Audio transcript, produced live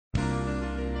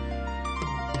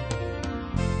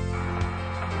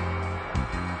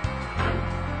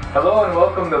Hello and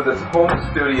welcome to this home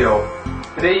studio.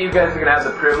 Today you guys are going to have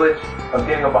the privilege of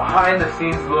getting a behind the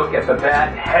scenes look at the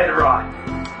band Hedraut.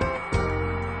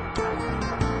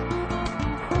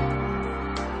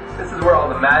 This is where all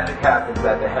the magic happens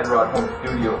at the Hedraut home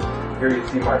studio. Here you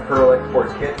see my Pearl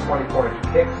Export kit, 24-inch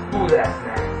kicks. Ooh, that's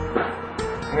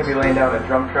nice. I'm going to be laying down a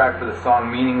drum track for the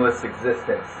song Meaningless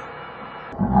Existence.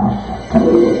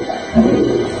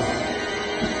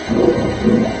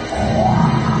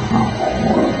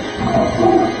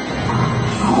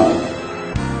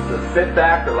 So sit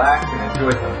back, relax, and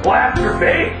enjoy some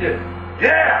blasturbation.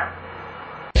 Yeah!